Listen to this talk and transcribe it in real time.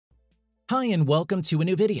Hi and welcome to a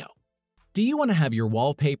new video. Do you want to have your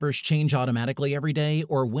wallpapers change automatically every day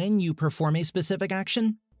or when you perform a specific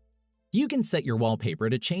action? You can set your wallpaper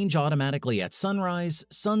to change automatically at sunrise,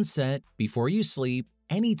 sunset, before you sleep,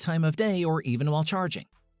 any time of day, or even while charging.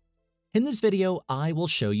 In this video, I will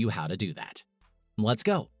show you how to do that. Let's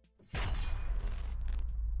go.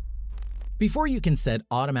 Before you can set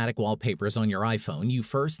automatic wallpapers on your iPhone, you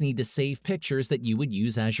first need to save pictures that you would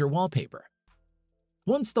use as your wallpaper.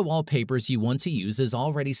 Once the wallpapers you want to use is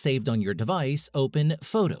already saved on your device, open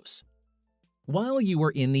Photos. While you are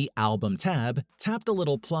in the Album tab, tap the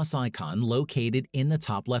little plus icon located in the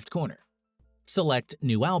top left corner. Select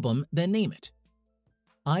New Album, then name it.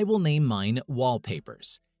 I will name mine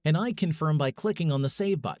Wallpapers, and I confirm by clicking on the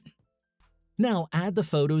Save button. Now add the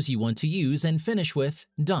photos you want to use and finish with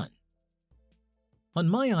Done. On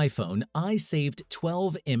my iPhone, I saved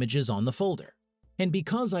 12 images on the folder. And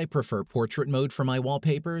because I prefer portrait mode for my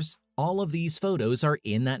wallpapers, all of these photos are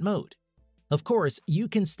in that mode. Of course, you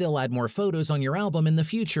can still add more photos on your album in the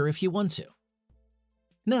future if you want to.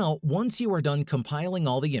 Now, once you are done compiling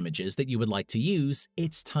all the images that you would like to use,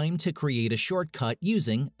 it's time to create a shortcut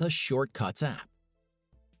using the Shortcuts app.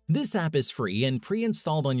 This app is free and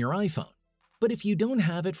pre-installed on your iPhone, but if you don't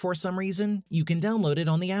have it for some reason, you can download it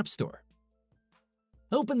on the App Store.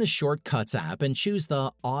 Open the Shortcuts app and choose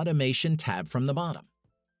the Automation tab from the bottom.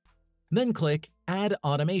 Then click Add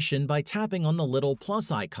Automation by tapping on the little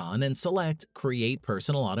plus icon and select Create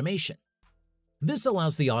Personal Automation. This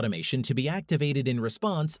allows the automation to be activated in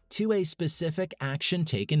response to a specific action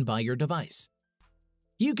taken by your device.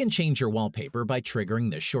 You can change your wallpaper by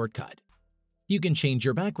triggering this shortcut. You can change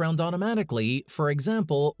your background automatically, for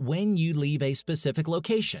example, when you leave a specific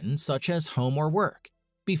location, such as home or work,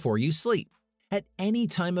 before you sleep, at any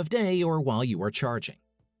time of day or while you are charging.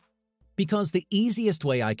 Because the easiest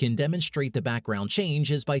way I can demonstrate the background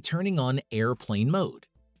change is by turning on Airplane Mode.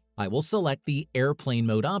 I will select the Airplane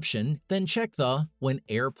Mode option, then check the When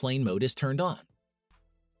Airplane Mode is turned on.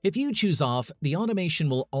 If you choose off, the automation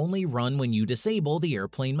will only run when you disable the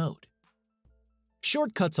Airplane Mode.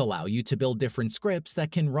 Shortcuts allow you to build different scripts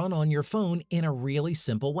that can run on your phone in a really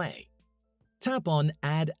simple way. Tap on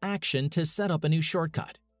Add Action to set up a new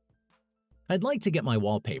shortcut. I'd like to get my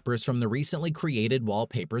wallpapers from the recently created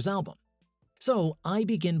Wallpapers album. So I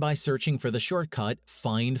begin by searching for the shortcut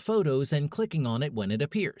Find Photos and clicking on it when it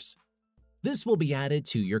appears. This will be added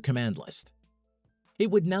to your command list.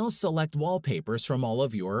 It would now select wallpapers from all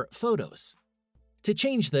of your photos. To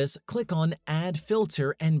change this, click on Add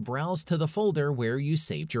Filter and browse to the folder where you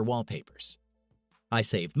saved your wallpapers. I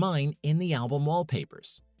saved mine in the album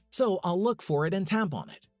Wallpapers, so I'll look for it and tap on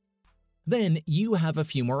it. Then you have a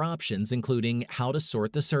few more options, including how to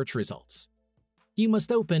sort the search results. You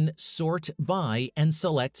must open Sort By and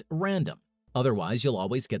select Random, otherwise you'll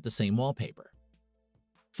always get the same wallpaper.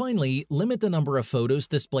 Finally, limit the number of photos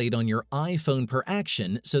displayed on your iPhone per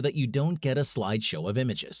action so that you don't get a slideshow of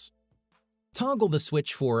images. Toggle the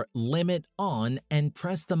switch for Limit on and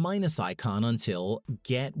press the minus icon until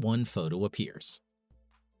Get One Photo appears.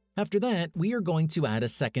 After that, we are going to add a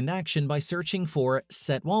second action by searching for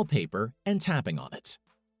Set Wallpaper and tapping on it.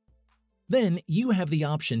 Then you have the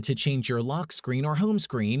option to change your lock screen or home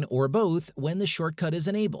screen or both when the shortcut is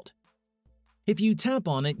enabled. If you tap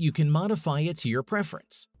on it, you can modify it to your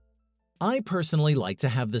preference. I personally like to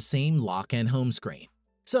have the same lock and home screen,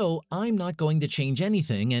 so I'm not going to change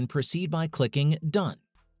anything and proceed by clicking Done.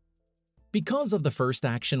 Because of the first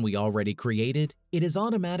action we already created, it is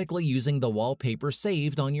automatically using the wallpaper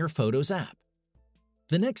saved on your Photos app.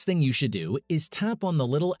 The next thing you should do is tap on the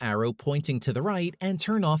little arrow pointing to the right and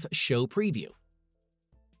turn off Show Preview.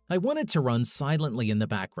 I want it to run silently in the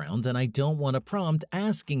background and I don't want a prompt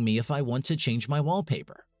asking me if I want to change my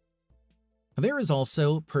wallpaper. There is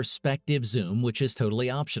also Perspective Zoom, which is totally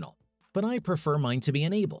optional, but I prefer mine to be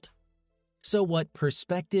enabled. So what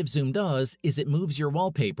Perspective Zoom does is it moves your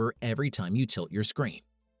wallpaper every time you tilt your screen.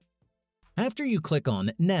 After you click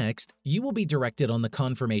on Next, you will be directed on the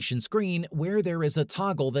confirmation screen where there is a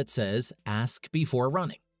toggle that says Ask Before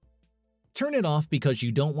Running. Turn it off because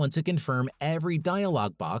you don't want to confirm every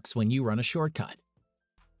dialog box when you run a shortcut.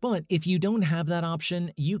 But if you don't have that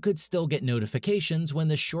option, you could still get notifications when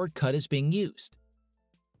the shortcut is being used.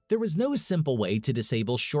 There is no simple way to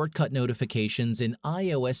disable shortcut notifications in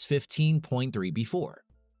iOS 15.3 before.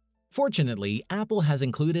 Fortunately, Apple has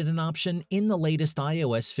included an option in the latest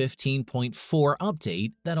iOS 15.4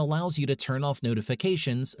 update that allows you to turn off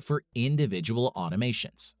notifications for individual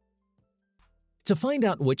automations. To find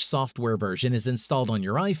out which software version is installed on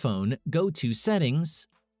your iPhone, go to Settings,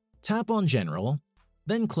 tap on General,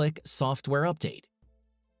 then click Software Update.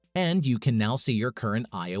 And you can now see your current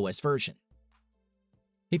iOS version.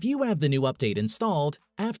 If you have the new update installed,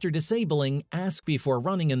 after disabling Ask Before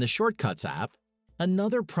Running in the Shortcuts app,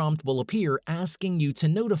 another prompt will appear asking you to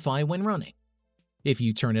notify when running. If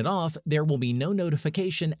you turn it off, there will be no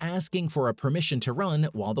notification asking for a permission to run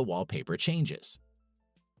while the wallpaper changes.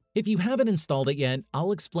 If you haven't installed it yet,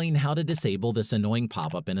 I'll explain how to disable this annoying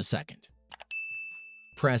pop-up in a second.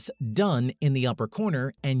 Press Done in the upper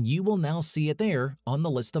corner and you will now see it there on the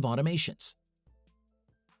list of automations.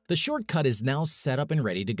 The shortcut is now set up and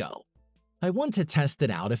ready to go. I want to test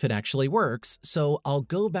it out if it actually works, so I'll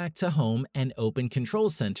go back to Home and open Control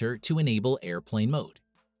Center to enable Airplane Mode.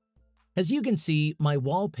 As you can see, my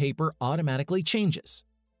wallpaper automatically changes.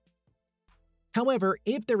 However,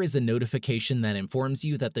 if there is a notification that informs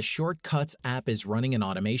you that the Shortcuts app is running an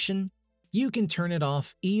automation, you can turn it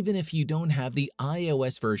off even if you don't have the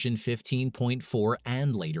iOS version 15.4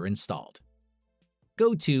 and later installed.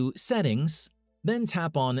 Go to Settings, then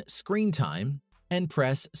tap on Screen Time and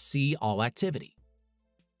press See All Activity.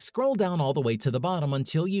 Scroll down all the way to the bottom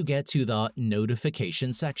until you get to the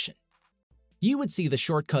Notification section. You would see the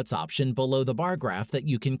Shortcuts option below the bar graph that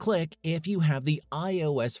you can click if you have the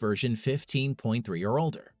iOS version 15.3 or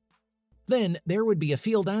older. Then there would be a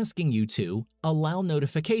field asking you to allow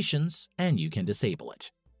notifications and you can disable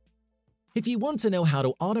it. If you want to know how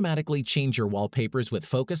to automatically change your wallpapers with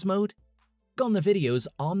focus mode, click on the videos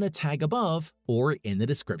on the tag above or in the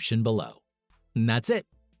description below. And that's it.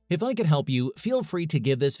 If I could help you, feel free to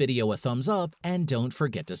give this video a thumbs up and don't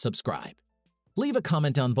forget to subscribe. Leave a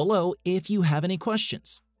comment down below if you have any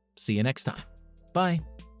questions. See you next time. Bye.